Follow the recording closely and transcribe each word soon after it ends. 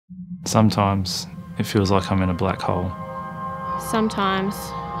Sometimes it feels like I'm in a black hole. Sometimes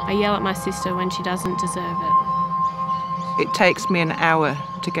I yell at my sister when she doesn't deserve it. It takes me an hour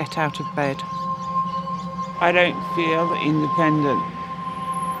to get out of bed. I don't feel independent.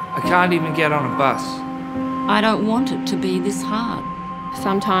 I can't even get on a bus. I don't want it to be this hard.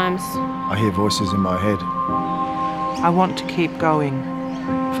 Sometimes I hear voices in my head. I want to keep going.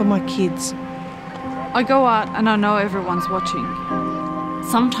 For my kids. I go out and I know everyone's watching.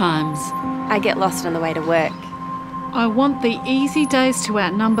 Sometimes I get lost on the way to work. I want the easy days to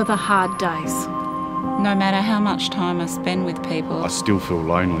outnumber the hard days. No matter how much time I spend with people, I still feel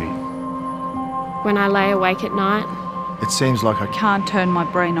lonely. when I lay awake at night, It seems like I Can't turn my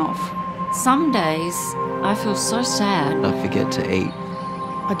brain off. some days I feel so sad. I forget to eat.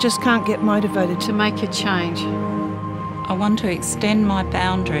 I just can't get motivated To make a change. I want to extend my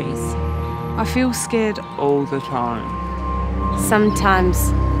boundaries. I feel scared. All the time. Sometimes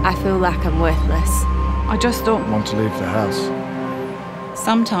I feel like I'm worthless. I just don't want to leave the house.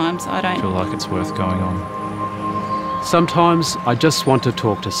 Sometimes I I don't. feel like it's worth going on. Sometimes I just want to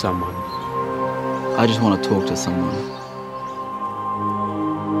talk to someone. I just want to talk to someone.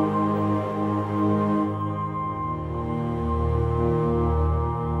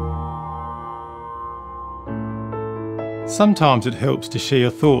 Sometimes it helps to share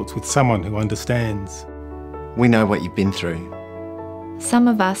your thoughts with someone who understands. We know what you've been through. Some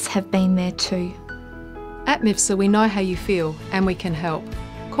of us have been there too. At MIFSA we know how you feel and we can help.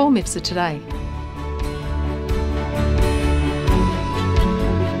 Call MIFSA today.